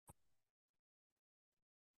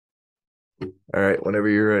All right, whenever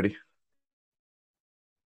you're ready.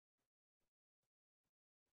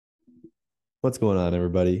 What's going on,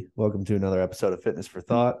 everybody? Welcome to another episode of Fitness for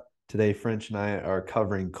Thought. Today, French and I are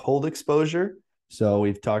covering cold exposure. So,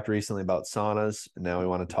 we've talked recently about saunas, and now we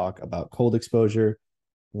want to talk about cold exposure.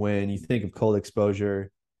 When you think of cold exposure,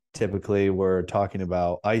 typically we're talking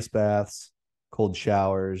about ice baths, cold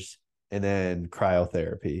showers, and then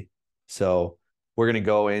cryotherapy. So, we're going to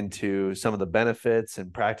go into some of the benefits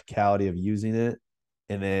and practicality of using it,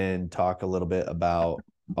 and then talk a little bit about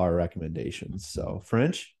our recommendations. So,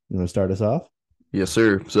 French, you want to start us off? Yes,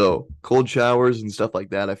 sir. So cold showers and stuff like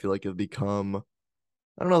that, I feel like have become,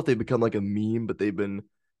 I don't know if they've become like a meme, but they've been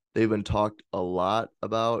talked a lot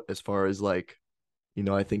about as far as like,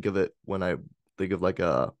 I think of it when I think of like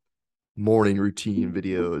a morning routine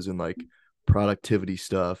videos and like productivity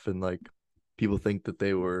stuff and like people think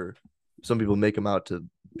that some people make them out to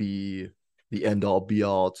be the end all be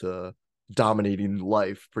all to dominating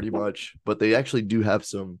life pretty much, but they actually do have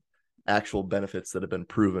some actual benefits that have been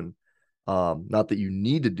proven. Not that you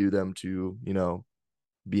need to do them to,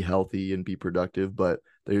 be healthy and be productive, but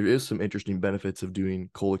there is some interesting benefits of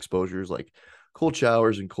doing cold exposures like cold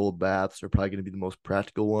showers and cold baths are probably going to be the most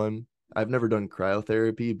practical one. I've never done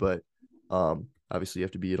cryotherapy, but obviously you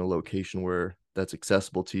have to be in a location where that's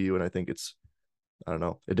accessible to you. And I think I don't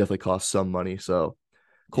know, it definitely costs some money. So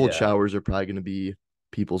cold Yeah. showers are probably going to be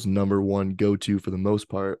people's number one go to for the most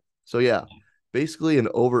part. So, yeah, basically, an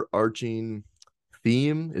overarching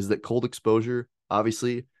theme is that cold exposure,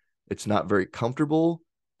 obviously, it's not very comfortable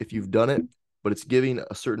if you've done it, but it's giving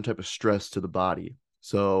a certain type of stress to the body.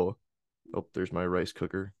 So, oh, there's my rice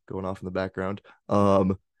cooker going off in the background.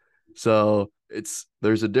 There's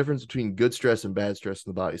a difference between good stress and bad stress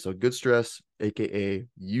in the body. So good stress, aka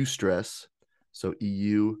eustress, so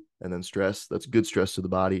EU and then stress, that's good stress to the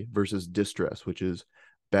body versus distress, which is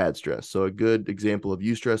bad stress. So a good example of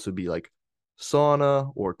eustress would be like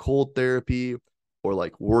sauna or cold therapy or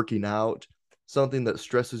like working out, something that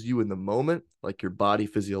stresses you in the moment, like your body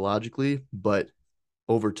physiologically, but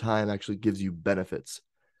over time actually gives you benefits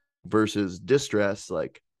versus distress,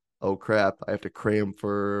 like, oh crap, I have to cram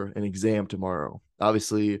for an exam tomorrow.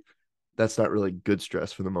 Obviously, that's not really good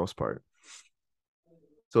stress for the most part.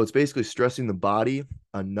 So it's basically stressing the body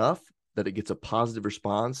enough that it gets a positive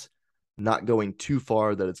response, not going too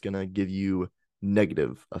far that it's going to give you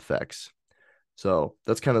negative effects. So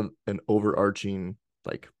that's kind of an overarching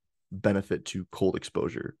like benefit to cold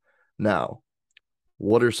exposure. Now,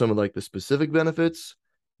 what are some of like the specific benefits?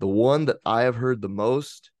 The one that I have heard the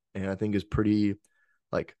most and I think is pretty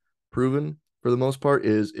like proven for the most part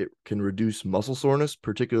is it can reduce muscle soreness,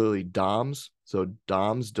 particularly DOMS. So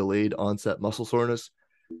DOMS, delayed onset muscle soreness.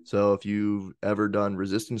 So if you've ever done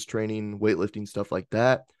resistance training, weightlifting, stuff like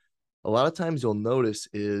that, a lot of times you'll notice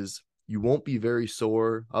is you won't be very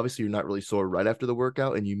sore. Obviously, you're not really sore right after the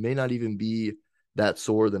workout, and you may not even be that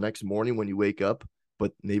sore the next morning when you wake up,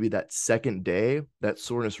 but maybe that second day, that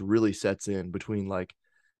soreness really sets in between like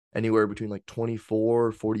anywhere between like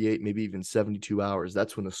 24, 48, maybe even 72 hours.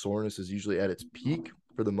 That's when the soreness is usually at its peak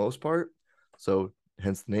for the most part. So,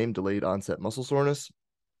 hence the name delayed onset muscle soreness.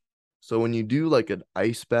 So, when you do like an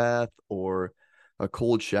ice bath or a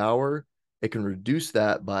cold shower, it can reduce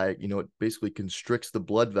that by, it basically constricts the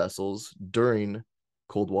blood vessels during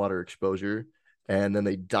cold water exposure and then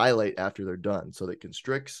they dilate after they're done. So, they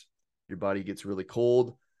constricts, your body gets really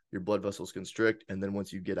cold, your blood vessels constrict, and then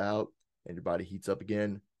once you get out and your body heats up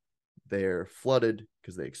again, they're flooded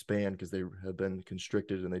because they expand because they have been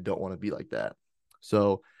constricted and they don't want to be like that.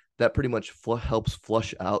 So that pretty much helps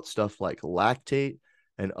flush out stuff like lactate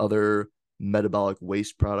and other metabolic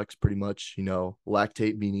waste products. Pretty much,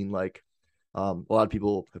 lactate meaning like a lot of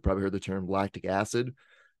people have probably heard the term lactic acid,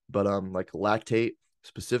 but like lactate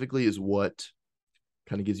specifically is what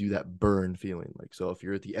kind of gives you that burn feeling. Like, so if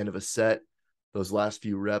you're at the end of a set, those last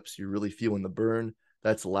few reps, you're really feeling the burn.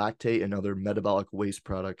 That's lactate and other metabolic waste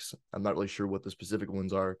products. I'm not really sure what the specific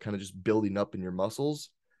ones are, kind of just building up in your muscles.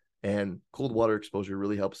 And cold water exposure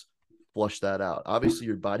really helps flush that out. Obviously,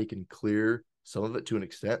 your body can clear some of it to an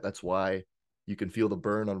extent. That's why you can feel the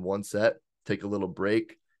burn on one set, take a little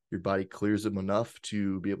break, your body clears them enough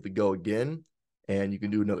to be able to go again, and you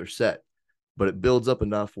can do another set. But it builds up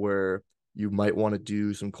enough where you might want to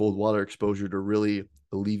do some cold water exposure to really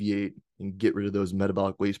alleviate and get rid of those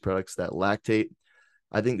metabolic waste products that lactate.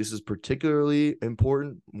 I think this is particularly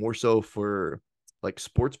important, more so for like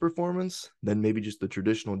sports performance than maybe just the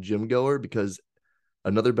traditional gym goer, because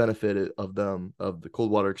another benefit of the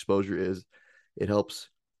cold water exposure is it helps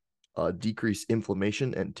decrease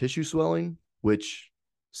inflammation and tissue swelling, which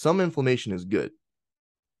some inflammation is good,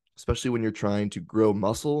 especially when you're trying to grow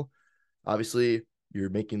muscle. Obviously, you're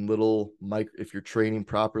making little if you're training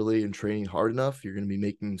properly and training hard enough, you're going to be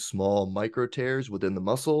making small micro tears within the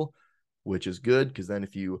muscle, which is good because then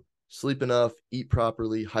if you sleep enough, eat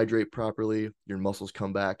properly, hydrate properly, your muscles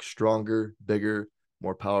come back stronger, bigger,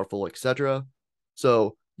 more powerful, etc.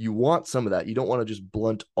 So you want some of that. You don't want to just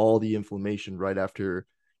blunt all the inflammation right after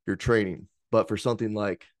your training. But for something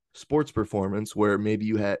like sports performance, where maybe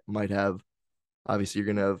you might have, obviously you're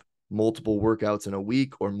going to have multiple workouts in a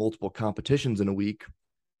week or multiple competitions in a week,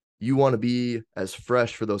 you want to be as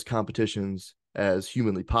fresh for those competitions as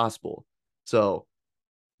humanly possible. So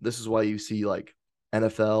this is why you see like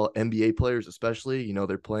NFL, NBA players, especially,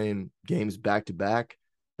 they're playing games back to back.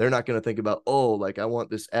 They're not going to think about, oh, like I want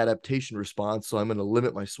this adaptation response, so I'm going to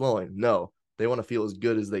limit my swelling. No, they want to feel as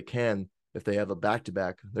good as they can. If they have a back to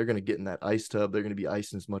back, they're going to get in that ice tub. They're going to be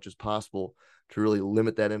icing as much as possible to really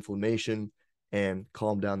limit that inflammation and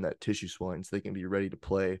calm down that tissue swelling so they can be ready to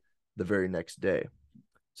play the very next day.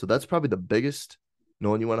 So that's probably the biggest.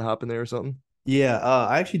 Nolan, you want to hop in there or something? Yeah,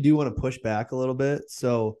 I actually do want to push back a little bit.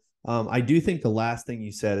 So I do think the last thing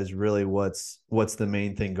you said is really what's the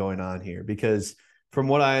main thing going on here, because from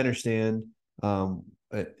what I understand,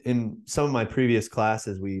 in some of my previous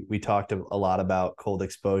classes, we talked a lot about cold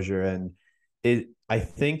exposure, and I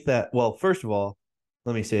think that, well, first of all,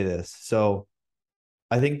 let me say this. So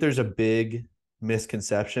I think there's a big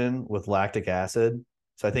misconception with lactic acid.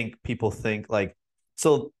 So I think people think like,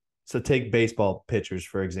 so take baseball pitchers,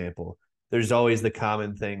 for example. There's always the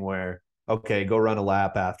common thing where, okay, go run a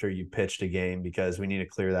lap after you pitched a game because we need to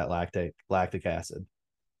clear that lactic acid.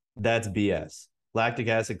 That's BS. Lactic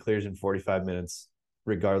acid clears in 45 minutes,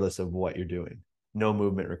 regardless of what you're doing. No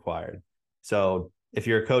movement required. So if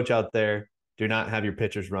you're a coach out there, do not have your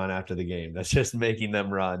pitchers run after the game. That's just making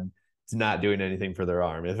them run. It's not doing anything for their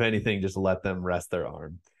arm. If anything, just let them rest their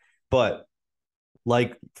arm. But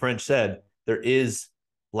like French said, there is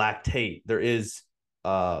lactate. There is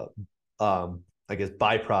I guess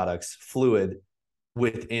byproducts, fluid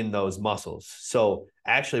within those muscles. So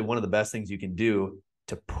actually one of the best things you can do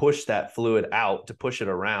to push that fluid out, to push it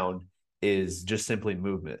around, is just simply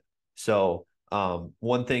movement. So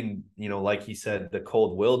one thing, like he said, the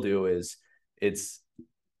cold will do is it's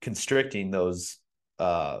constricting those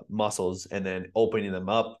muscles and then opening them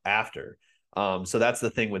up after. So that's the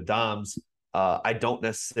thing with DOMS. I don't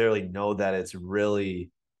necessarily know that it's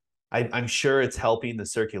really, I'm sure it's helping the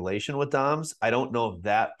circulation with DOMS. I don't know if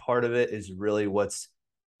that part of it is really what's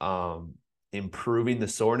improving the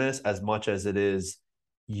soreness as much as it is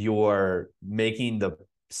you're making the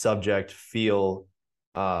subject feel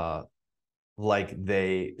like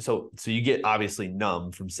so you get obviously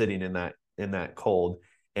numb from sitting in that cold,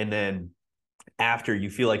 and then after you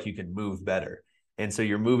feel like you can move better, and so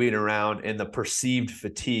you're moving around and the perceived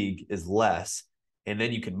fatigue is less, and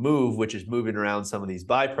then you can move, which is moving around some of these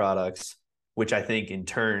byproducts, which I think in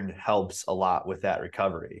turn helps a lot with that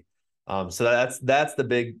recovery. So that's the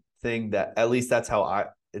big thing, that at least that's how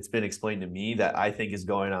it's been explained to me, that I think is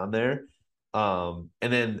going on there. And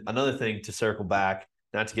then another thing, to circle back,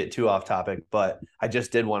 not to get too off topic, but I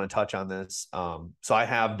just did want to touch on this. So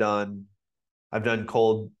I've done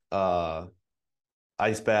cold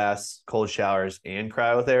ice baths, cold showers, and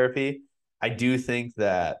cryotherapy. I do think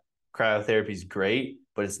that cryotherapy is great,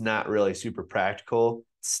 but it's not really super practical.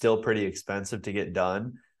 It's still pretty expensive to get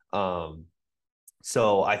done.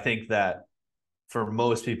 So I think that for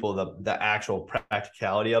most people, the actual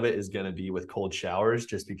practicality of it is going to be with cold showers,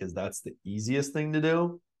 just because that's the easiest thing to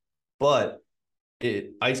do. But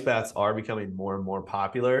ice baths are becoming more and more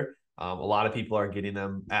popular. A lot of people are getting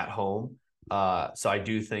them at home. So I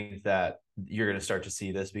do think that you're going to start to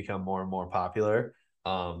see this become more and more popular.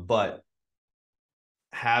 But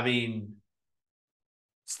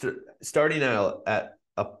starting out at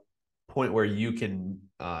a point where you can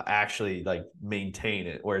actually like maintain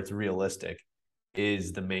it, where it's realistic,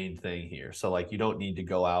 is the main thing here. So like you don't need to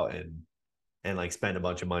go out and like spend a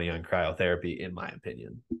bunch of money on cryotherapy, in my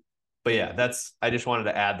opinion. But yeah, I just wanted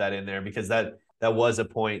to add that in there, because that was a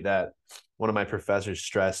point that one of my professors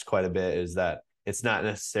stressed quite a bit, is that it's not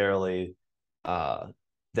necessarily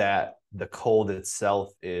that the cold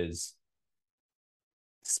itself is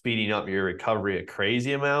speeding up your recovery a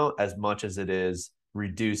crazy amount, as much as it is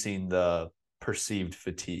reducing the perceived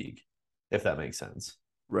fatigue, if that makes sense.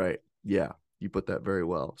 Right. Yeah. You put that very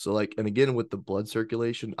well. So like, and again, with the blood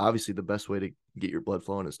circulation, obviously the best way to get your blood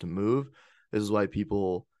flowing is to move. This is why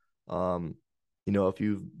people, if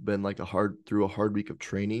you've been like through a hard week of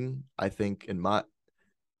training, I think in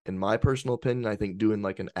my personal opinion, I think doing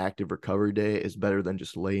like an active recovery day is better than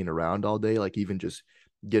just laying around all day. Like even just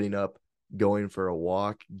getting up, going for a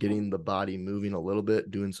walk, getting the body moving a little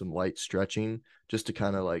bit, doing some light stretching just to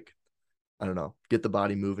kind of like, I don't know, get the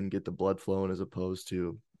body moving, get the blood flowing, as opposed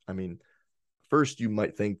to, I mean, first you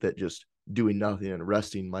might think that just doing nothing and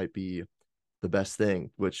resting might be the best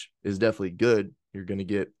thing, which is definitely good. You're going to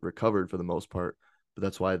get recovered for the most part, but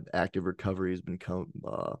that's why active recovery has become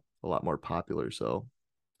a lot more popular. So,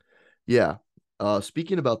 yeah.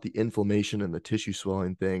 Speaking about the inflammation and the tissue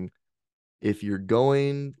swelling thing, if you're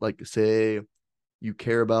going, like, say, you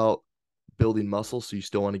care about building muscle, so you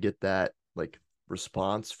still want to get that like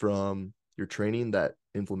response from your training, that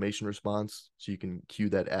inflammation response, so you can cue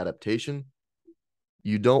that adaptation.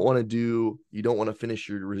 You don't want to finish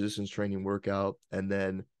your resistance training workout and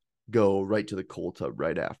then go right to the cold tub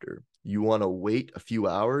right after. You want to wait a few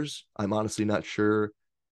hours. I'm honestly not sure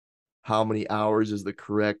how many hours is the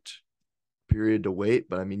correct period to wait,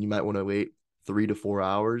 but I mean, you might want to wait 3 to 4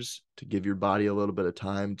 hours to give your body a little bit of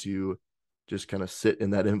time to just kind of sit in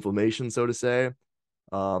that inflammation, so to say.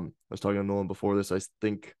 I was talking to Nolan before this. I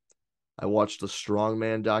think I watched the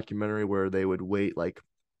Strongman documentary where they would wait like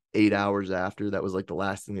 8 hours after. That was like the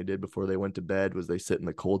last thing they did before they went to bed, was they sit in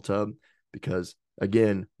the cold tub, because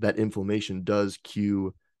again, that inflammation does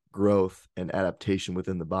cue growth and adaptation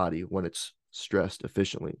within the body when it's stressed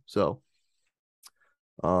efficiently. So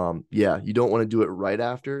yeah, you don't want to do it right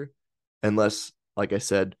after, unless, like I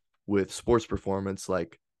said, with sports performance,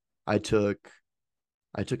 like I took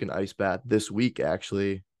I took an ice bath this week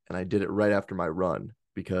actually, and I did it right after my run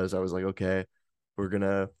because I was like, okay, we're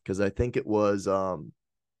gonna, because I think it was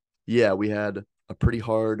yeah, we had a pretty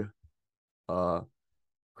hard uh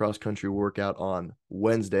cross country workout on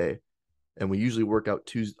Wednesday, and we usually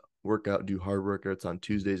do hard workouts on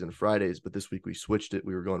Tuesdays and Fridays, but this week we switched it.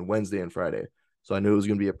 We were going Wednesday and Friday. So I knew it was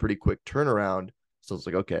going to be a pretty quick turnaround. So it's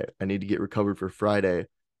like, okay, I need to get recovered for Friday.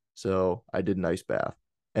 So I did an ice bath.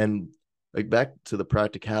 And like back to the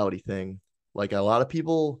practicality thing, like a lot of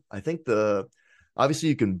people, I think obviously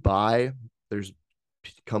you can buy, there's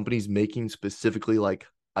companies making specifically like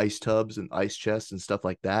ice tubs and ice chests and stuff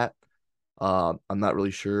like that. I'm not really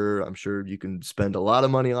sure. I'm sure you can spend a lot of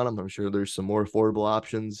money on them. I'm sure there's some more affordable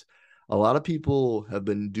options. A lot of people have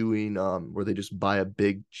been doing where they just buy a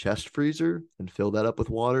big chest freezer and fill that up with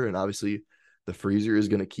water. And obviously, the freezer is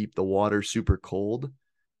going to keep the water super cold,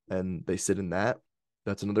 and they sit in that.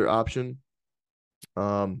 That's another option.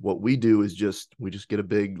 What we do is we just get a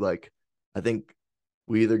big, like, I think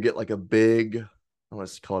we either get like a big, I want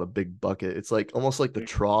to call it a big bucket. It's like almost like the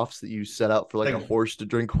troughs that you set out for like a Like horse to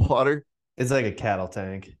drink water. it's like a cattle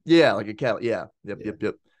tank. Yeah, like a cat. Yeah. Yep, Yeah. yep,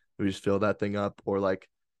 yep. We just fill that thing up. Or like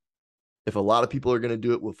if a lot of people are gonna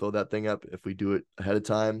do it, we'll fill that thing up if we do it ahead of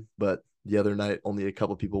time. But the other night only a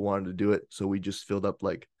couple people wanted to do it. So we just filled up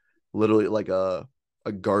like literally like a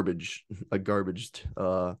garbage, a garbage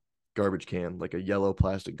can, like a yellow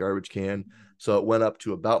plastic garbage can. So it went up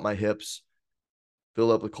to about my hips,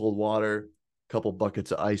 filled up with cold water, a couple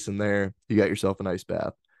buckets of ice in there. You got yourself an ice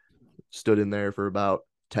bath. Stood in there for about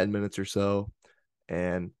 10 minutes or so,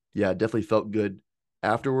 and yeah, definitely felt good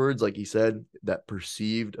afterwards. Like he said, that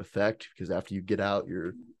perceived effect, because after you get out,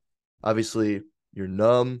 obviously you're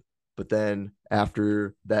numb, but then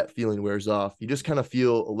after that feeling wears off, you just kind of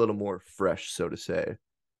feel a little more fresh, so to say.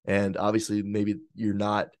 And obviously, maybe you're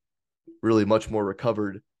not really much more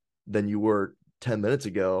recovered than you were 10 minutes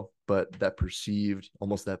ago, but that perceived,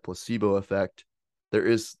 almost that placebo effect, it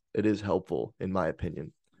is helpful in my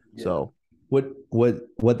opinion. Yeah. So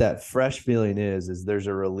What that fresh feeling is there's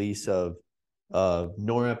a release of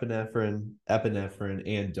norepinephrine, epinephrine,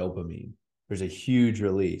 and dopamine. There's a huge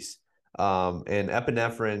release. And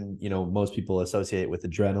epinephrine, most people associate with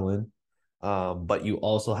adrenaline. But you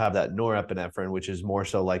also have that norepinephrine, which is more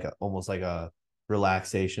so like almost like a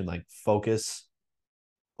relaxation, like focus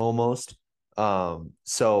almost.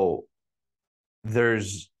 So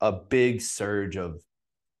there's a big surge of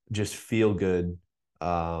just feel good.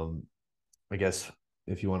 I guess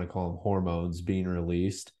if you want to call them hormones being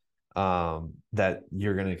released, that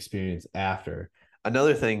you're going to experience after.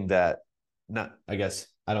 Another thing that, not, I guess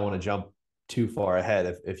I don't want to jump too far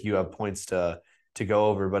ahead if you have points to go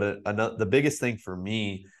over, but the biggest thing for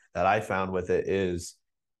me that I found with it is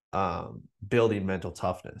building mental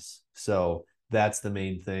toughness. So that's the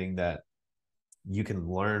main thing that you can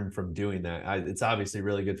learn from doing that. It's obviously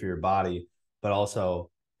really good for your body, but also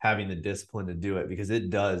having the discipline to do it, because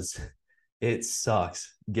it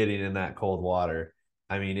sucks getting in that cold water.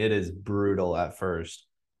 I mean, it is brutal at first.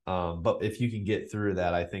 But if you can get through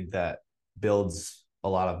that, I think that builds a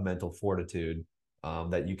lot of mental fortitude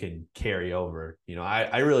that you can carry over.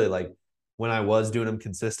 I really like when I was doing them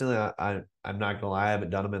consistently. I'm not gonna lie, I haven't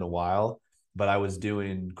done them in a while, but I was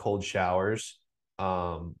doing cold showers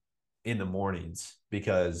in the mornings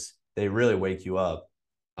because they really wake you up.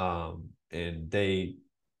 And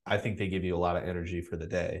I think they give you a lot of energy for the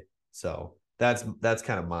day. So that's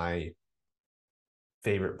kind of my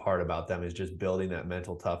favorite part about them, is just building that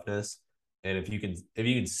mental toughness. And if you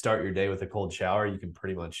can start your day with a cold shower, you can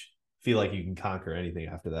pretty much feel like you can conquer anything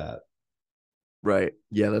after that. Right.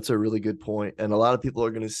 Yeah, that's a really good point. And a lot of people are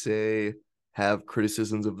going to say have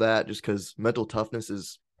criticisms of that just because mental toughness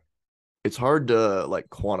is it's hard to like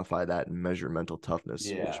quantify that and measure mental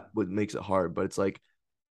toughness, which Yeah. what makes it hard. But it's like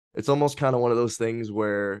it's almost kind of one of those things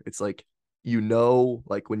where it's like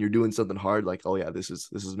like when you're doing something hard, like, oh yeah, this is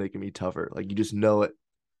making me tougher. Like you just know it.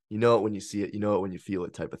 You know it when you see it, you know it when you feel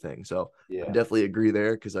it type of thing. So I Yeah. definitely agree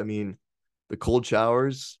there because I mean the cold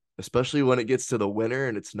showers, especially when it gets to the winter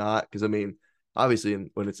and it's not, because I mean, obviously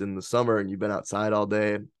when it's in the summer and you've been outside all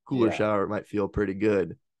day, cooler Yeah. shower might feel pretty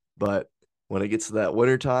good. But when it gets to that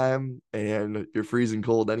winter time and you're freezing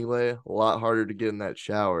cold anyway, a lot harder to get in that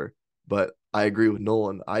shower. But I agree with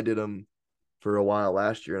Nolan. I did them for a while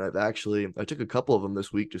last year, and I took a couple of them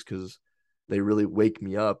this week just because they really wake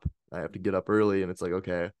me up. I have to get up early, and it's like,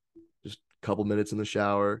 okay, just a couple minutes in the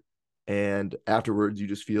shower, and afterwards you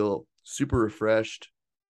just feel super refreshed,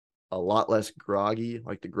 a lot less groggy.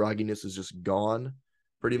 Like the grogginess is just gone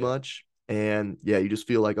pretty Yeah. much. And yeah, you just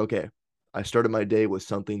feel like, okay, I started my day with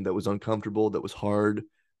something that was uncomfortable, that was hard.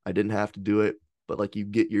 I didn't have to do it, but like you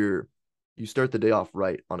start the day off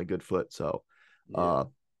right on a good foot. So, Yeah. uh,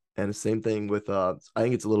 and the same thing with, I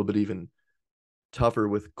think it's a little bit even tougher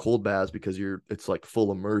with cold baths because it's like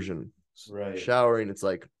full immersion. Right. Showering, it's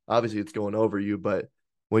like obviously it's going over you, but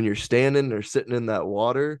when you're standing or sitting in that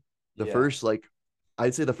water, the Yeah. first like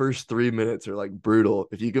I'd say the first 3 minutes are like brutal.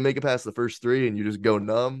 If you can make it past the first three and you just go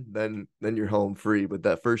numb, then you're home free. But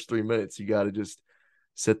that first 3 minutes, you got to just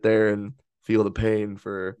sit there and feel the pain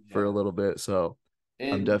for a Yeah. little bit. So I'm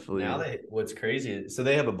And now definitely what's crazy is, so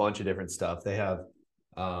they have a bunch of different stuff. They have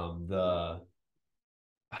the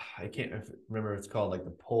I can't remember what it's called, like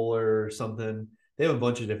the polar or something. They have a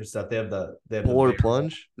bunch of different stuff. They have the polar variable.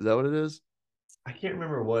 plunge. Is that what it is? I can't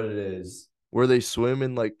remember what it is. Where they swim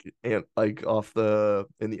in like off the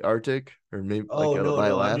in the Arctic or maybe like Oh out no, by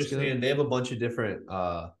no, I'm just Alaska. saying they have a bunch of different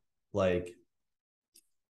like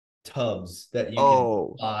tubs that you can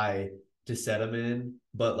Oh, buy to set them in.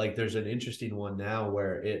 But like there's an interesting one now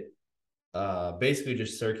where it basically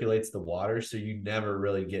just circulates the water so you never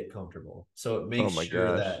really get comfortable. So it oh makes my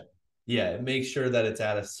sure gosh. that, yeah, it makes sure that it's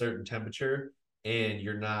at a certain temperature and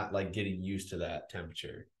you're not like getting used to that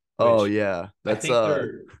temperature, Oh which yeah. I That's think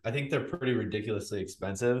they're I think they're pretty ridiculously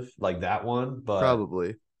expensive, like that one, but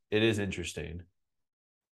probably. it is interesting.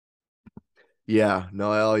 Yeah,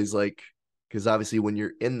 no, I always like because obviously when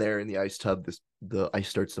you're in there in the ice tub, the ice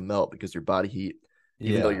starts to melt because your body heat,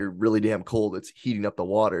 even though Yeah. you're really damn cold, it's heating up the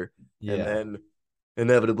water. And Yeah. then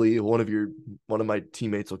inevitably one of my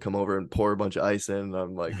teammates will come over and pour a bunch of ice in. And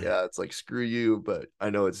I'm like, yeah, it's like screw you, but Yeah. I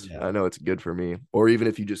know it's good for me. Or even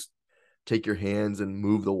if you just take your hands and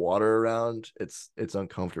move the water around, it's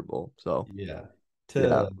uncomfortable. So Yeah.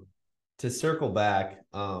 yeah. To circle back,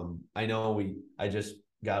 I know I just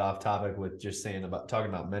got off topic with just saying about talking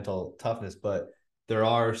about mental toughness, but there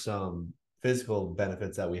are some physical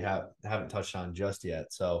benefits that we haven't touched on just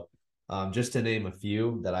yet. So, just to name a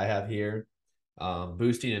few that I have here,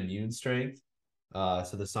 boosting immune strength. So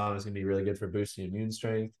the sauna is going to be really good for boosting immune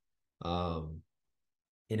strength, um,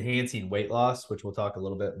 enhancing weight loss, which we'll talk a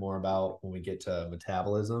little bit more about when we get to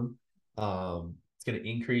metabolism. It's going to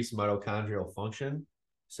increase mitochondrial function,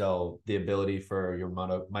 so the ability for your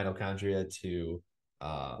mitochondria to,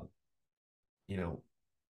 uh, you know,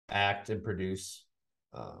 act and produce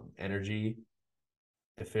energy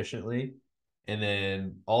efficiently. And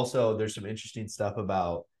then also, there's some interesting stuff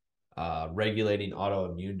about regulating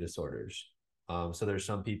autoimmune disorders. So there's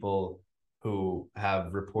some people who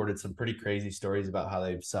have reported some pretty crazy stories about how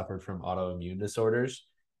they've suffered from autoimmune disorders.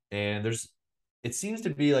 And it seems to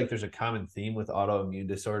be like there's a common theme with autoimmune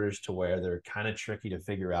disorders to where they're kind of tricky to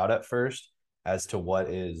figure out at first as to what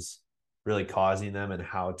is really causing them and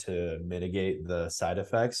how to mitigate the side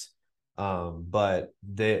effects. But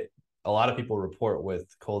a lot of people report with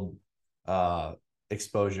cold uh,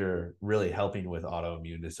 exposure really helping with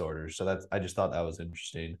autoimmune disorders. So I just thought that was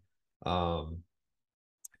interesting. Um,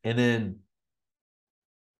 and then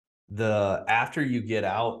the after you get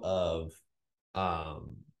out of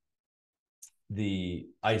um, the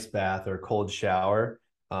ice bath or cold shower,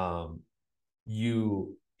 um,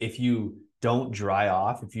 you if you don't dry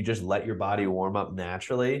off, if you just let your body warm up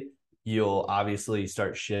naturally, you'll obviously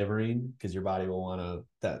start shivering because your body will want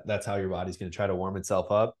to that's how your body's going to try to warm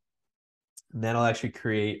itself up. and that'll actually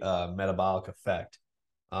create a metabolic effect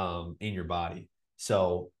in your body.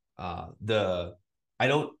 So the I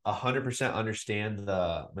don't 100% understand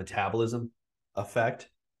the metabolism effect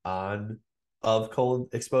on of cold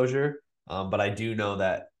exposure, but I do know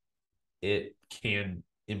that it can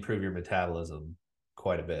improve your metabolism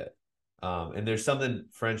quite a bit. And there's something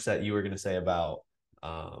French that you were going to say about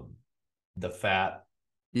um, the fat,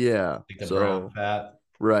 Yeah. like the brown So, fat.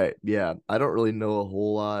 right. Yeah. I don't really know a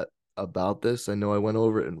whole lot about this. I know I went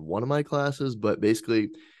over it in one of my classes, but basically,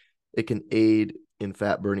 it can aid in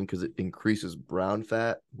fat burning because it increases brown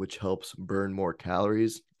fat, which helps burn more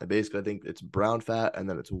calories. And basically, I think it's brown fat and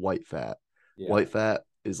then it's white fat. Yeah. White fat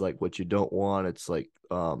is like what you don't want. It's like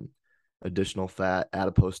additional fat,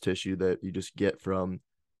 adipose tissue that you just get from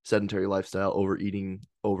sedentary lifestyle, overeating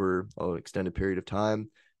over an extended period of time.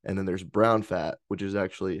 And then there's brown fat, which is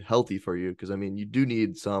actually healthy for you because I mean, you do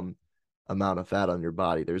need some amount of fat on your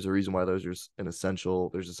body. There's a reason why there's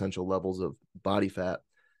essential levels of body fat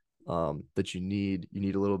that you need. You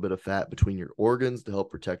need a little bit of fat between your organs to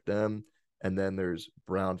help protect them, and then there's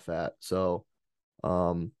brown fat. So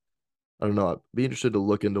um, I don't know. I'd be interested to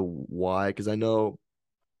look into why, because I know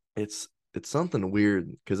it's it's something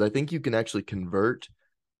weird. Because I think you can actually convert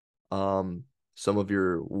um, some of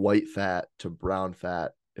your white fat to brown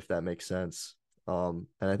fat, if that makes sense. And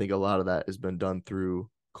I think a lot of that has been done through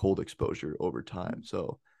cold exposure over time.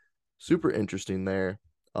 So super interesting there.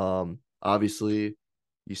 Obviously,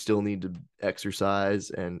 you still need to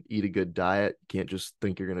exercise and eat a good diet. You can't just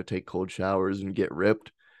think you're going to take cold showers and get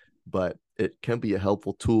ripped, but it can be a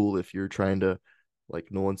helpful tool if you're trying to,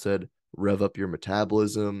 like Nolan said, rev up your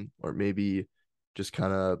metabolism or maybe just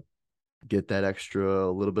kind of get that extra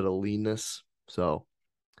little bit of leanness. So,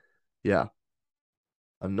 yeah.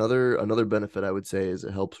 Another benefit I would say is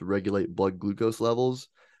it helps regulate blood glucose levels.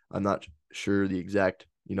 I'm not sure the exact,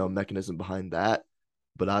 mechanism behind that,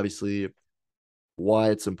 but obviously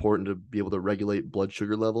why it's important to be able to regulate blood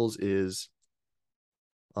sugar levels is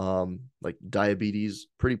like diabetes,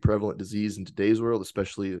 pretty prevalent disease in today's world,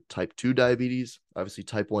 especially type 2 diabetes. Obviously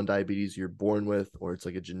type 1 diabetes you're born with or it's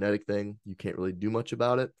like a genetic thing, you can't really do much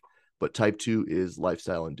about it, but type 2 is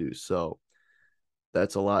lifestyle induced. So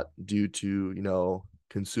that's a lot due to,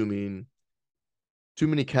 consuming too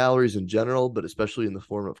many calories in general, but especially in the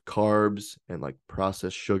form of carbs and like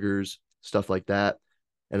processed sugars, stuff like that.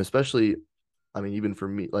 And especially, I mean, even for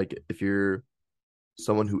me, like if you're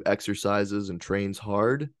someone who exercises and trains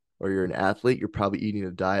hard, or you're an athlete, you're probably eating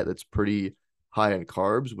a diet that's pretty high in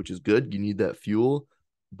carbs, which is good. You need that fuel,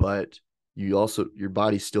 but your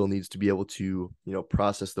body still needs to be able to,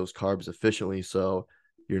 process those carbs efficiently. So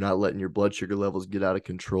you're not letting your blood sugar levels get out of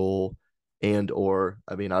control. And, or,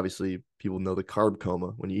 I mean, obviously, people know the carb coma.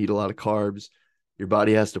 When you eat a lot of carbs, your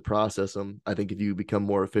body has to process them. I think if you become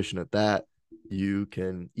more efficient at that, you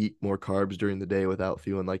can eat more carbs during the day without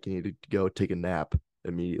feeling like you need to go take a nap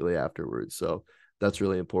immediately afterwards. So that's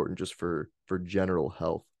really important just for general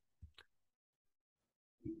health.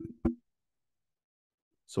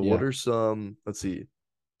 So what Yeah. are some, let's see.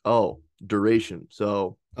 Oh, duration.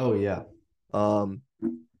 So Oh yeah. um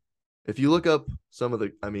if you look up some of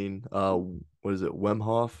the, I mean, what is it? Wim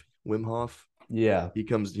Hof. Yeah. He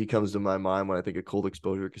comes to my mind when I think of cold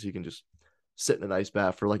exposure because he can just sit in an ice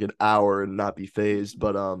bath for like an hour and not be phased.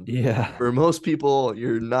 But Yeah. for most people,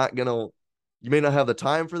 you may not have the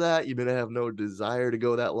time for that. You may not have no desire to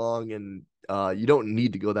go that long, and you don't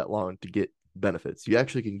need to go that long to get benefits. You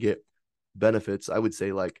actually can get benefits. I would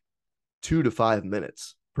say like 2 to 5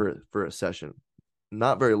 minutes for a session,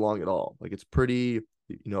 not very long at all. Like it's pretty,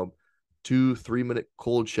 2 3 minute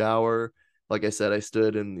cold shower. Like I said, I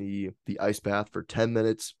stood in the ice bath for 10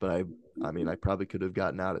 minutes, but I mean I probably could have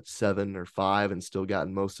gotten out at 7 or 5 and still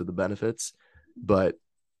gotten most of the benefits. But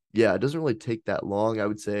yeah, it doesn't really take that long. I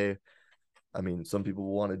would say, I mean, some people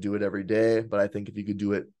want to do it every day, but I think if you could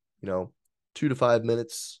do it, 2 to 5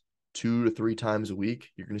 minutes, 2 to 3 times a week,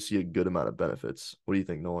 you're going to see a good amount of benefits. What do you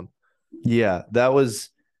think, Nolan? Yeah,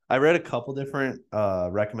 I read a couple different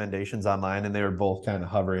recommendations online and they were both kind of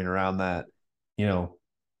hovering around that, you know,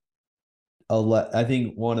 I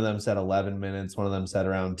think one of them said 11 minutes, one of them said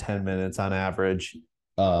around 10 minutes on average,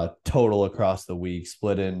 total across the week,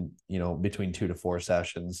 split in, between 2 to 4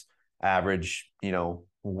 sessions, average,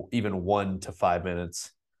 even 1 to 5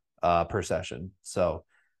 minutes per session. So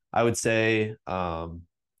I would say,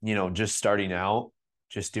 just starting out,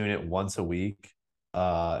 just doing it once a week,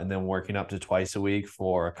 and then working up to twice a week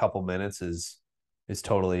for a couple minutes is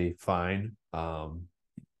totally fine.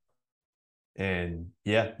 And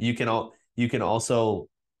yeah, you can also,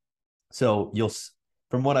 so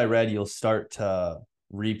from what I read, you'll start to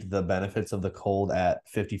reap the benefits of the cold at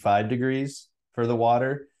 55 degrees for the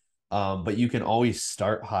water. But you can always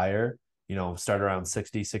start higher, start around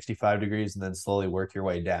 60, 65 degrees and then slowly work your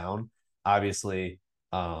way down. Obviously,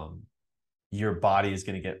 your body is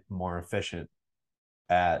going to get more efficient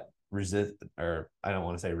at I don't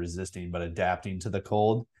want to say resisting, but adapting to the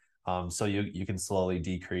cold. So you can slowly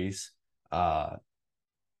decrease.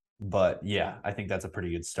 But yeah, I think that's a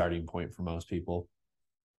pretty good starting point for most people.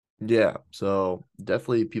 Yeah, so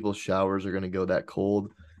definitely people's showers are going to go that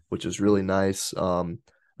cold, which is really nice.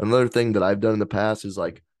 Another thing that I've done in the past is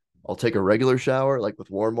like I'll take a regular shower like with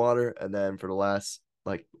warm water, and then for the last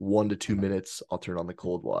like 1 to 2 minutes, I'll turn on the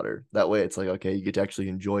cold water. That way, it's like okay, you get to actually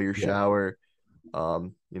enjoy your Yeah. shower,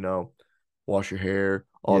 you know, wash your hair,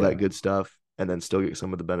 all that Yeah. good stuff, and then still get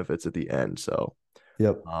some of the benefits at the end. So,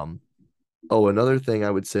 Yep. um, oh, another thing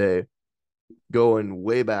I would say going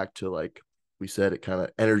way back to like we said, it kind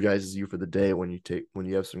of energizes you for the day when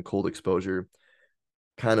you have some cold exposure.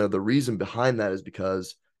 Kind of the reason behind that is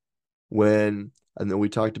because and then we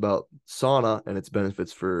talked about sauna and its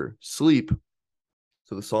benefits for sleep.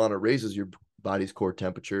 So the sauna raises your body's core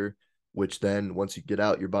temperature, which then once you get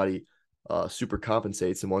out, your body super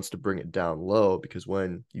compensates and wants to bring it down low because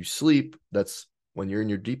when you sleep, that's when you're in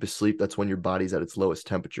your deepest sleep, that's when your body's at its lowest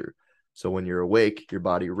temperature. So when you're awake, your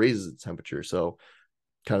body raises its temperature. So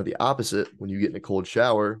kind of the opposite when you get in a cold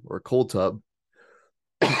shower or a cold tub.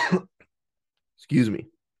 Excuse me.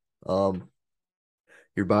 Um,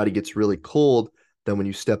 your body gets really cold. Then when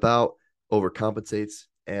you step out, overcompensates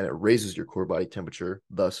and it raises your core body temperature,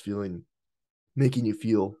 thus making you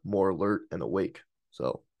feel more alert and awake.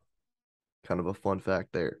 So, kind of a fun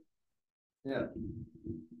fact there. Yeah.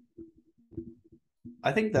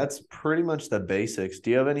 I think that's pretty much the basics.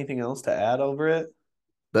 Do you have anything else to add over it?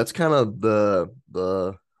 That's kind of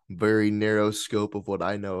the very narrow scope of what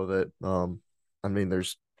I know of it. I mean,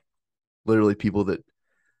 there's literally people that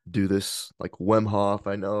do this, like Wim Hof.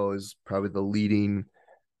 I know is probably the leading.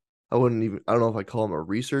 I don't know if I call him a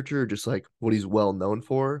researcher, just like what he's well known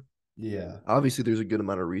for. Yeah. Obviously, there's a good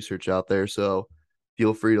amount of research out there, so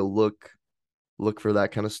feel free to look for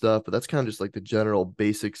that kind of stuff. But that's kind of just like the general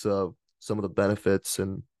basics of some of the benefits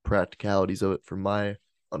and practicalities of it from my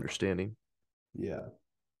understanding. Yeah.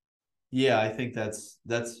 Yeah, I think that's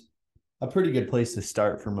a pretty good place to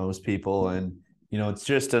start for most people. And, it's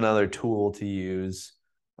just another tool to use.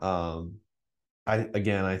 Um, I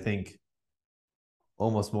think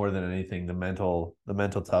almost more than anything, the mental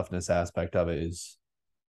toughness aspect of it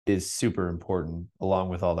is super important along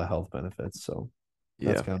with all the health benefits. So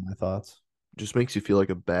that's Yeah, kind of my thoughts. just makes you feel like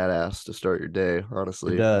a badass to start your day, It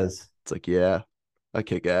honestly. does. It's like, yeah, I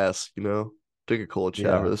kick ass. Took a cold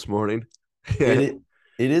shower Yeah. this morning. It Yeah, it,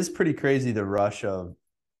 it is pretty crazy the rush of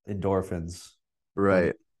endorphins when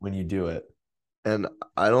right. when you do it. And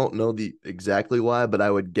I don't know the exactly why, but I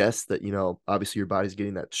would guess that, obviously your body's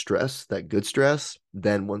getting that stress, that good stress.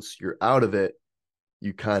 Then once you're out of it,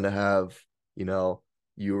 you kind of have, you know,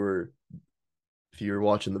 you're if you're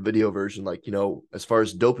watching the video version, like, as far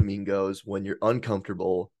as dopamine goes, when you're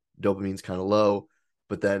uncomfortable, dopamine's kind of low.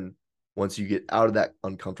 But then once you get out of that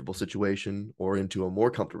uncomfortable situation or into a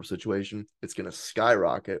more comfortable situation, it's going to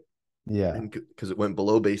skyrocket. Yeah. And because it went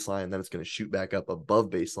below baseline, then it's going to shoot back up above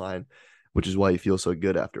baseline, which is why you feel so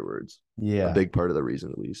good afterwards. A Yeah. big part of the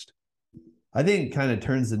reason, at least. I think it kind of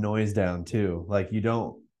turns the noise down too. Like you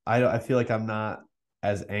don't I feel like I'm not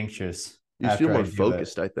as anxious You just feel after I more do it.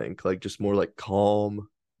 focused, I think, like just more like calm,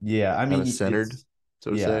 Yeah, I kind of mean centered, it's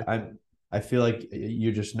so to yeah, say. I feel like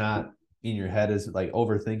you're just not in your head as like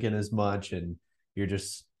overthinking as much and you're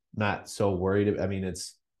just not so worried. I mean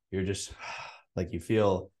it's you're just like you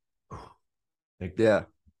feel like Yeah,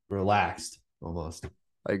 relaxed almost.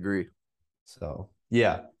 I agree. So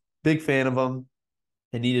yeah, big fan of them.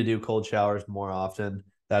 I need to do cold showers more often.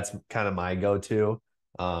 That's kind of my go-to.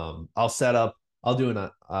 I'll set up. I'll do an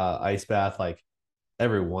ice bath like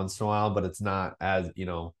every once in a while, but it's not as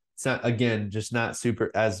it's not again just not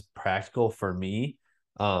super as practical for me.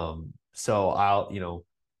 So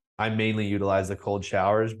I mainly utilize the cold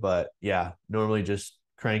showers, but yeah, normally just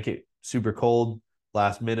crank it super cold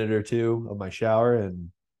last minute or two of my shower,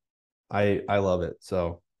 and I love it.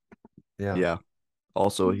 So yeah, Yeah,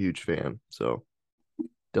 also a huge fan. So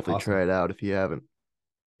definitely try awesome. it out if you haven't.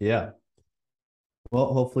 Yeah.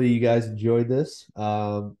 Well, hopefully you guys enjoyed this.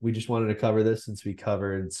 We just wanted to cover this since we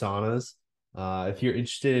covered saunas. If you're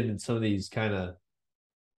interested in some of these kind of,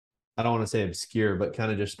 I don't want to say obscure, but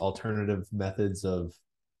kind of just alternative methods of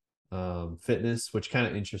fitness, which kind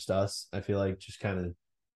of interest us. I feel like just kind of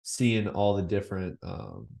seeing all the different,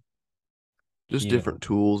 Just you know, different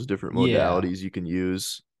tools, different yeah, modalities you can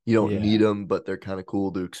use. You don't Yeah. need them, but they're kind of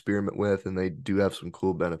cool to experiment with, and they do have some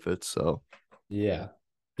cool benefits. So Yeah.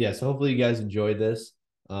 Yeah. So hopefully you guys enjoyed this.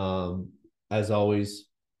 Um, as always,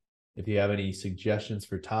 if you have any suggestions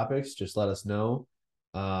for topics, just let us know.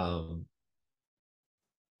 Oh,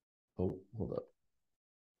 hold up.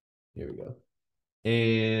 Here we go.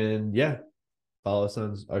 And yeah, follow us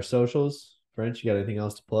on our socials. French, you got anything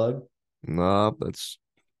else to plug? nah, that's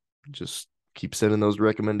just keep sending those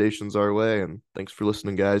recommendations our way. And thanks for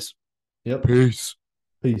listening, guys. Yep. Peace.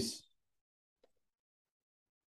 Peace.